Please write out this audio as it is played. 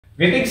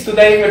Greetings,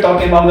 today we're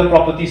talking about the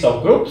properties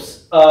of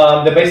groups.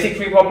 The basic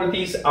three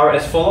properties are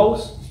as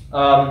follows: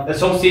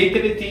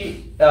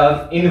 associativity,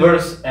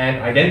 inverse, and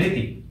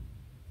identity.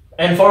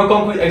 And for a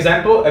concrete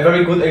example, a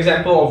very good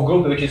example of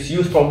group which is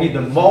used probably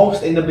the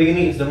most in the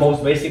beginning, is the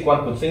most basic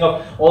one could think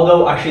of,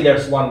 although actually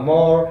there's one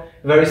more,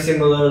 very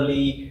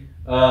similarly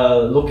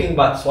looking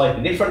but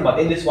slightly different, but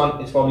in this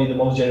one it's probably the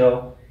most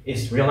general,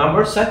 is real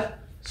number set.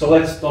 So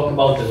let's talk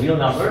about the real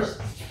numbers.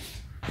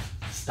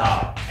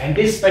 Star. And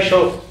this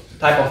special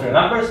type of real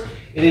numbers,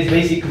 it is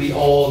basically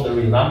all the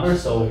real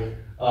numbers. So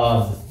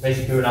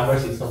basically real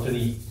numbers, it's not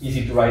really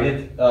easy to write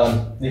it,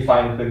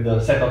 defined with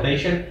the set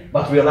notation,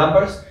 but real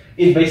numbers,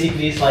 it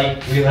basically is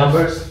like real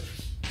numbers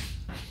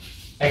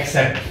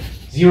except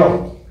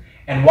 0.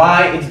 And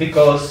why? It's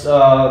because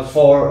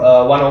for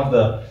one of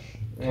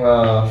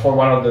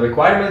the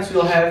requirements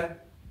we'll have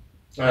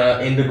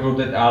in the group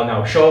that I'll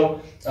now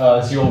show,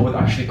 0 would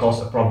actually cause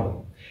a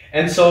problem.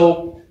 And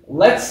so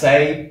let's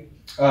say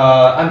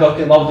I'm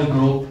talking about the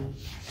group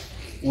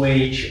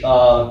which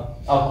I'll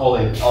call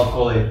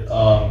it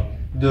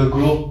the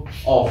group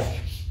of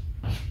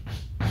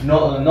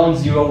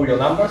non-zero real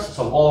numbers,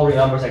 so all real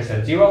numbers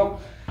except 0,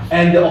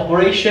 and the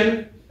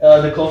operation,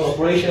 the closed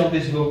operation of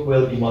this group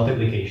will be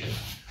multiplication.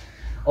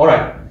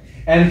 Alright,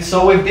 and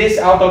so with this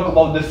I'll talk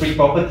about the three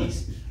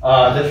properties.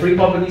 The three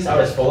properties are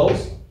as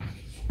follows.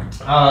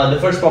 The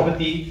first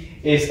property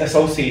is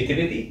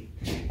associativity,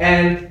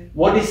 and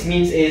what this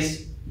means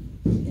is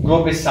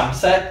group is some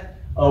set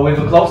with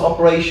a closed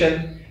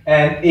operation,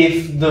 and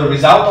if the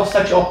result of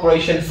such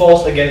operation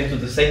falls again into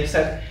the same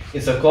set,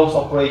 it's a closed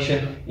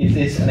operation. It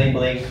is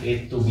enabling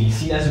it to be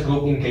seen as a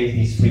group in case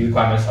these three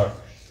requirements are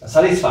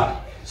satisfied.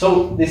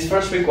 So this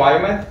first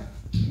requirement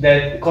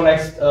that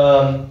connects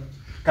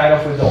kind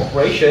of with the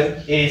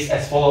operation is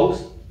as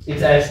follows.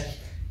 It's as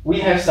we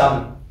have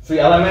some three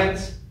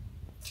elements,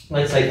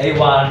 let's say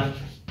A1,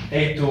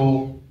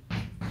 A2,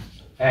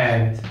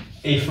 and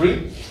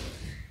A3,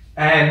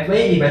 and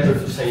maybe better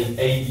to say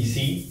A, B,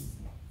 C.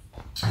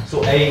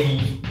 So A,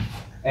 B,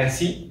 and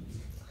C.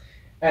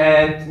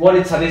 And what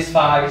it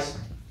satisfies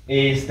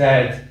is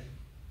that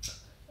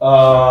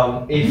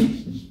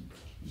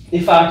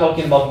if I'm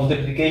talking about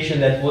multiplication,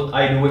 that what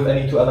I do with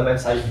any two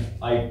elements I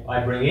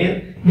bring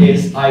in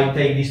is I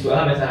take these two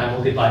elements and I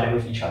multiply them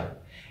with each other.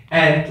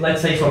 And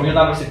let's say from real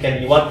numbers it can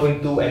be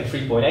 1.2 and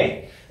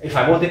 3.8. If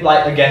I multiply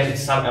again,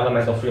 it's some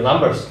element of real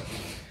numbers.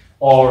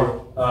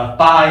 Or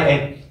pi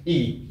and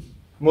e,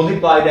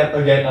 multiply them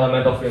again,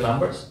 element of real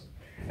numbers.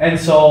 And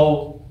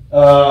so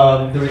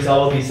the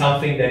result will be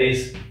something that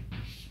is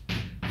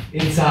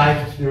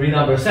inside the real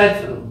number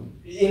set,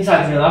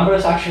 inside real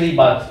numbers actually,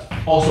 but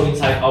also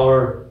inside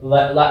our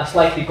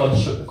slightly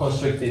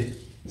constricted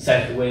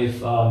set with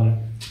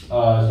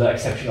the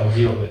exception of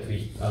 0 that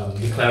we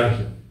declared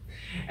here.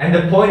 And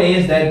the point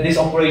is that this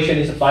operation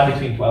is applied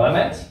between two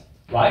elements,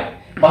 right?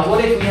 But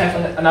what if we have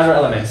another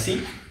element,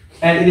 C,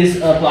 and it is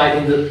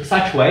applied in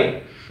such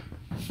way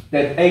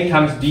that A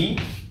times B,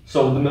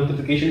 so the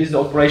multiplication is the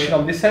operation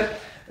of this set,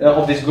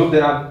 of this group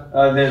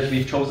that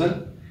we've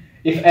chosen.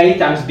 If A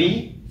times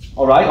B,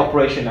 alright,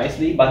 operation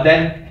nicely, but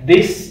then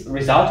this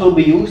result will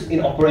be used in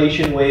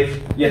operation with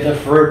yet a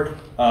third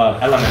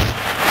element.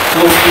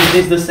 So is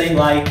this the same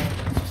like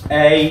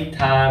A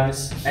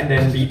times and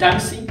then B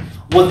times C?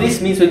 What this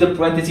means with the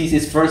parentheses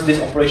is first this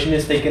operation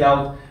is taken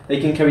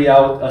carried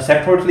out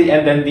separately,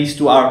 and then these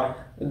two are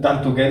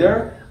done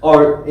together,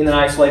 or in an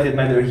isolated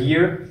manner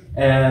here,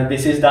 and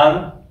this is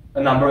done. A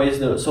number is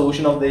the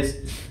solution of this,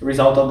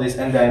 result of this,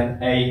 and then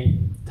A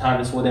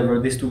times whatever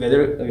this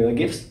together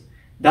gives.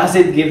 Does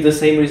it give the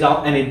same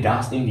result? And it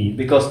does indeed,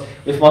 because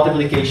with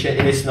multiplication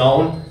it is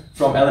known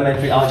from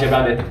elementary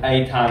algebra that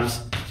A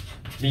times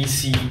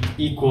BC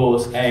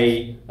equals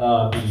A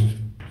B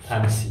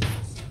times C.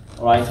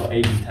 Alright, so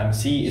A B times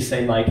C is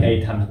same like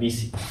A times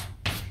BC.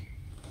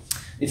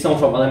 It's known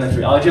from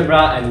elementary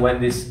algebra, and when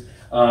this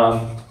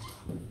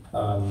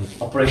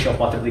operation of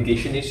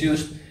multiplication is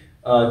used,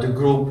 the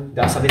group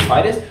does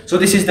satisfy this. So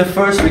this is the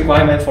first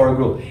requirement for a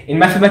group. In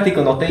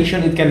mathematical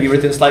notation, it can be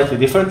written slightly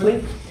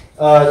differently.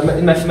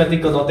 In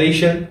mathematical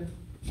notation,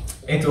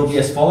 it will be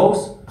as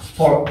follows.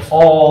 For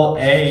all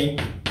A,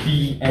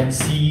 B, and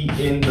C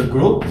in the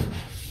group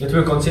that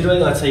we're considering,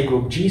 let's say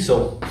group G,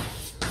 so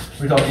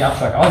we're talking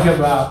abstract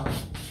algebra,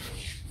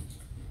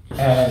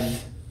 and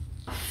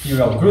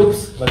here are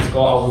groups. Let's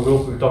call our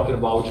group, we're talking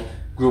about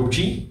group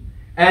G.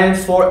 And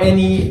for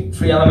any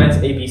three elements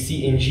A, B,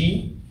 C in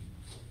G,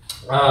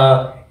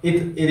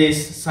 it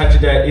is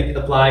such that it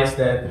applies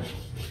that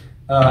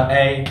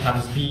A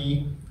times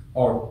B,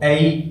 or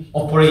A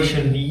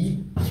operation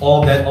B,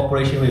 all that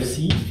operation with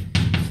C,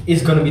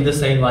 is going to be the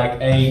same like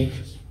A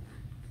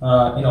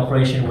in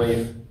operation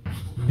with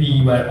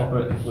B,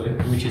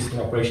 which is in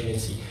operation in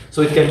C.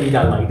 So it can be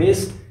done like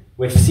this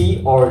with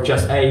C, or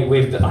just A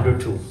with the other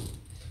two.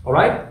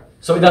 Alright?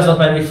 So it does not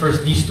matter if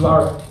first these two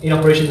are in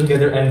operation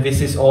together and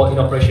this is all in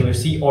operation with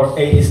C, or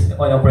A is in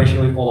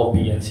operation with all of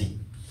B and C.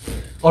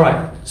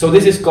 Alright, so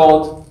this is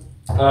called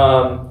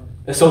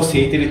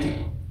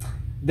associativity.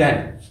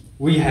 Then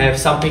we have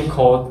something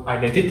called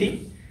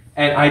identity.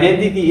 And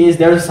identity is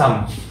there's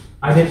some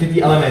identity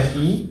element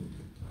E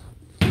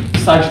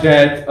such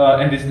that,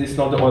 and this is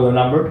not the Euler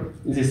number,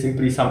 this is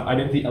simply some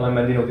identity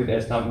element denoted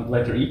as some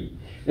letter E.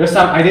 There's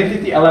some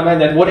identity element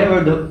that whatever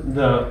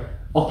the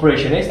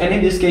operation is, and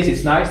in this case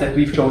it's nice that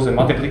we've chosen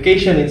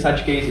multiplication. In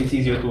such case it's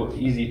easy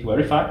to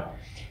verify.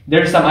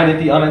 There's some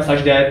identity element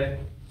such that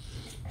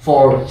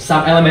for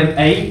some element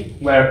A,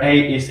 where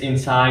A is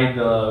inside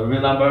the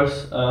real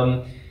numbers,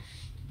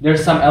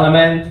 there's some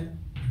element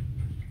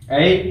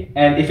A,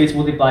 and if it's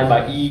multiplied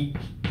by E,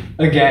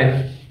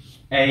 again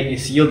A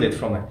is yielded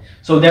from it.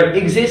 So there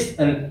exists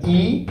an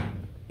E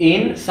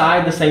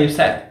inside the same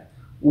set,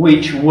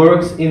 which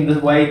works in the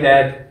way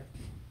that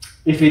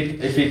if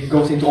it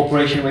goes into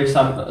operation with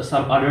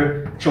some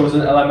other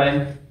chosen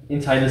element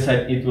inside the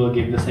set, it will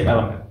give the same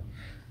element.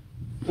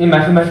 In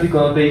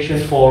mathematical notation,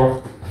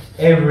 for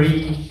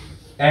every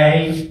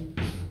A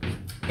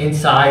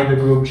inside the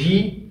group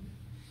G,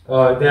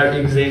 there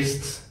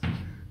exists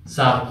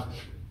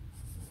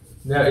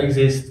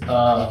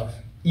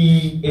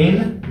E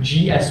in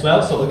G as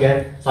well. So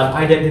again, some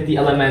identity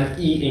element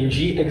E in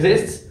G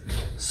exists,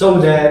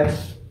 so that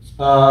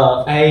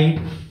A,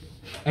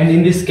 and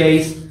in this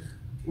case,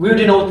 we're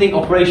denoting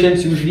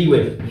operations usually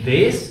with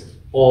this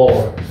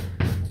or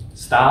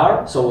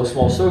star, so a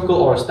small circle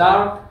or a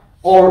star,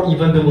 or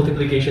even the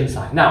multiplication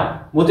sign.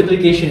 Now,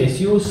 multiplication is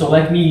used, so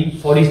let me,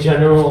 for these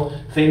general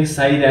things,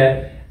 say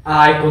that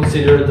I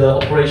consider the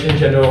operation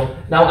general.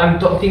 Now I'm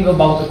talking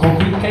about a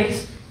concrete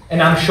case,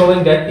 and I'm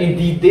showing that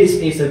indeed this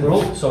is a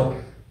group. So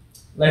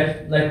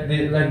let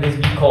this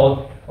be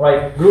called,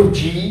 right, group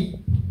G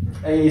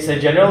is a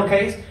general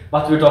case,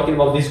 but we're talking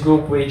about this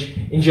group, which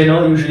in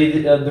general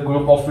usually the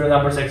group of real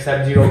numbers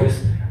except 0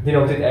 is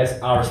denoted as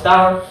R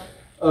star.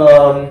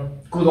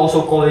 Could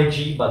also call it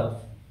G,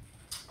 but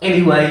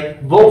anyway,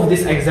 both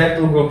this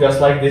example group,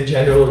 just like this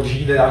general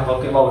G that I'm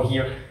talking about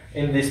here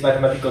in this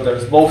mathematical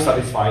terms, both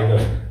satisfy the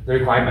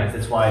requirements.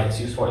 That's why it's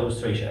used for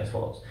illustration as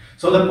follows.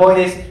 So the point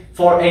is,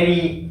 for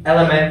any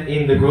element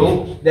in the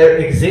group, there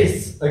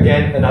exists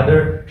again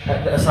another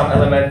some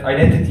element,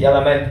 identity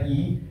element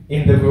E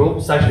in the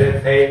group, such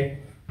that A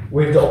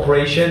with the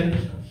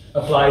operation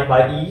applied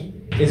by E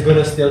is going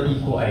to still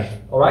equal A.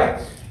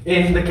 Alright?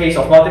 In the case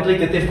of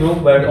multiplicative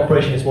group, where the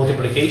operation is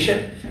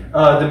multiplication,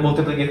 the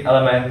multiplicative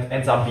element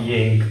ends up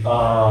being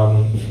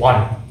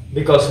 1,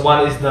 because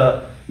 1 is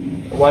the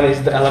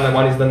element,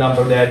 1 is the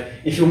number that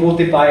if you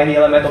multiply any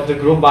element of the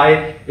group by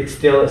it, it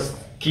still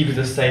keeps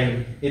the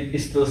same, it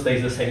still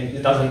stays the same,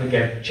 it doesn't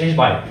get changed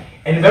by it.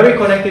 And very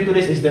connected to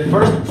this is the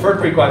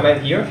third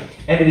requirement here,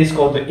 and it is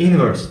called the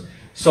inverse.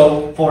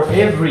 So for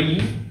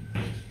every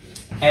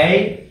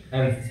A,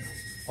 and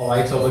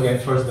alright, so again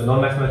first the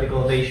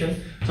non-mathematical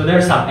notation. So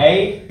there's some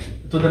A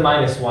to the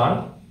minus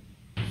 1,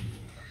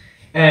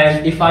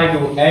 and if I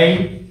do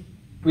A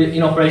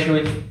in operation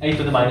with A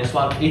to the minus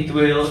 1, it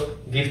will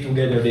give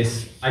together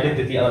this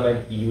identity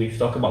element E we've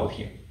talked about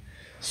here.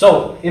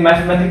 So in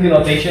mathematical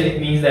notation, it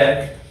means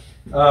that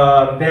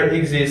there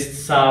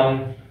exists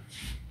some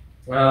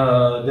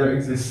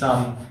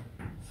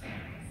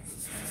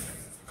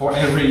for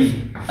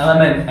every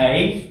element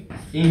A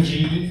in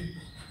G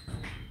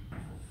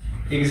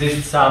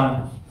exists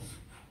some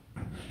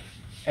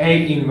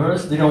A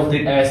inverse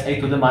denoted as A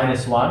to the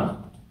minus 1,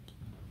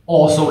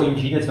 also in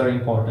G, that's very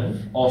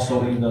important,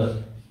 also in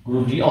the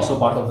group G, also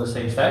part of the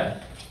same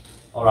set,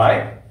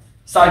 alright,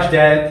 such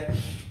that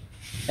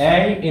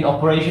A in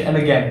operation, and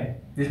again,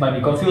 this might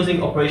be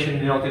confusing, operation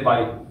denoted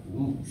by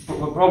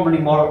probably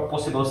more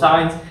possible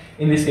signs.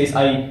 In this case,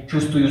 I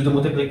choose to use the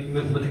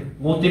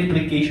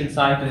multiplication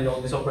sign to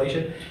denote this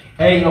operation.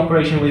 A in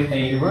operation with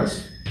A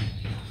inverse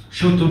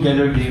should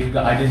together give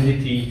the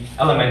identity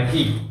element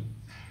E.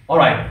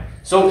 Alright,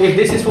 so if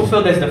this is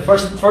fulfilled, that's the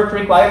third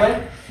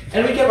requirement,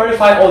 and we can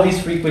verify all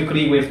these three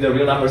quickly with the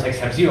real numbers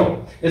except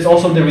 0. That's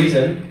also the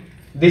reason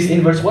this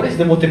inverse, what is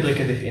the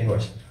multiplicative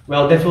inverse?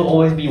 Well, that will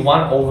always be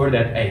 1 over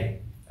that A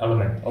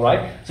element,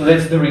 alright? So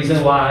that's the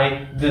reason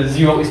why the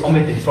 0 is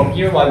omitted from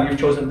here, why we've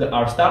chosen the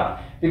R star,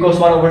 because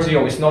 1 over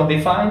 0 is not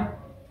defined,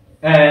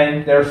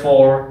 and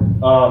therefore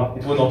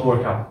it will not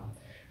work out.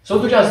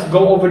 So to just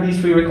go over these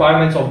three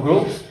requirements of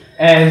groups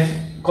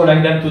and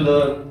connect them to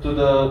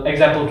the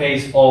example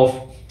case of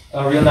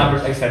real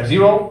numbers except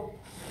 0,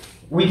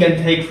 we can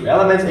take three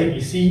elements, A,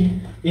 B,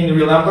 C, in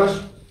real numbers,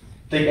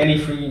 take any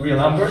three real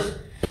numbers,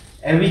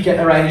 and we can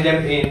arrange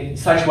them in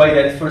such way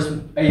that first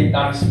A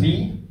times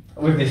B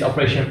with this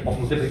operation of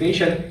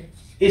multiplication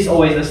is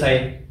always the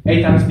same.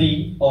 A times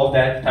B of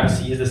that times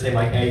C is the same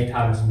like A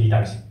times B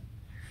times C.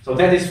 So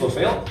that is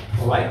fulfilled,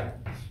 alright?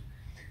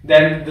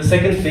 Then the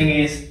second thing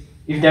is,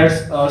 if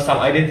there's some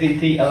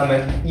identity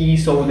element E,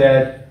 so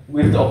that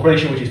with the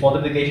operation which is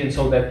multiplication,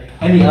 so that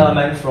any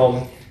element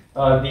from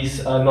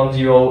these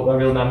non-zero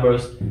real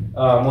numbers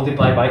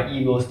multiplied by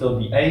E will still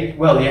be A.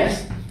 Well,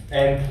 yes,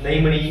 and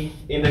namely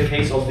in the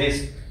case of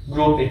this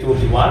group it will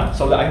be 1,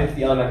 so the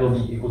identity element will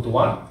be equal to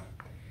 1.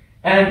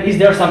 And is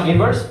there some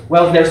inverse?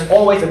 Well, there's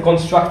always a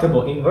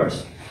constructible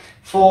inverse.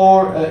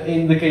 for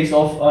in the case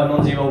of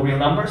non-zero real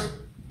numbers.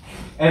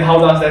 And how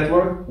does that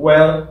work?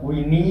 Well,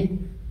 we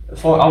need,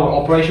 for our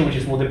operation, which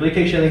is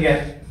multiplication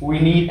again, we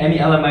need any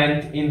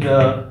element in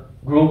the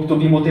group to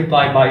be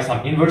multiplied by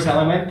some inverse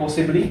element,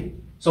 possibly,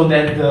 so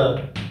that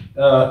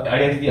the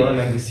identity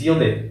element is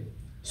yielded.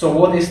 So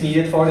what is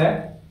needed for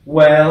that?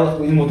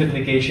 Well, in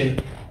multiplication,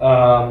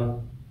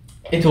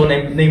 it will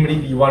namely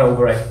be 1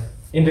 over a.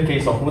 In the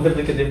case of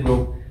multiplicative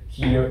group,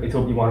 here it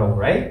will be 1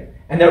 over a.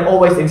 And there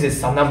always exists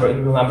some number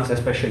in real numbers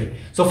especially.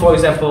 So for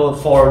example,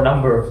 for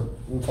number,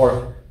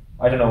 for,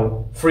 I don't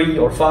know, 3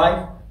 or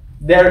 5,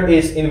 there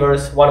is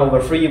inverse 1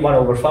 over 3, 1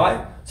 over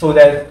 5. So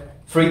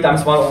that 3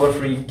 times 1 over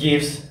 3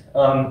 gives,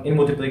 in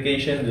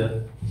multiplication,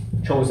 the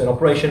chosen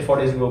operation for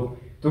this group,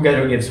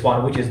 together gives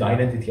 1, which is the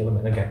identity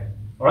element again.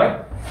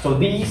 Alright? So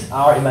these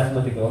are, in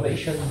mathematical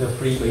notation, the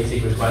 3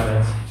 basic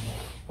requirements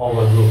of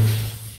a group.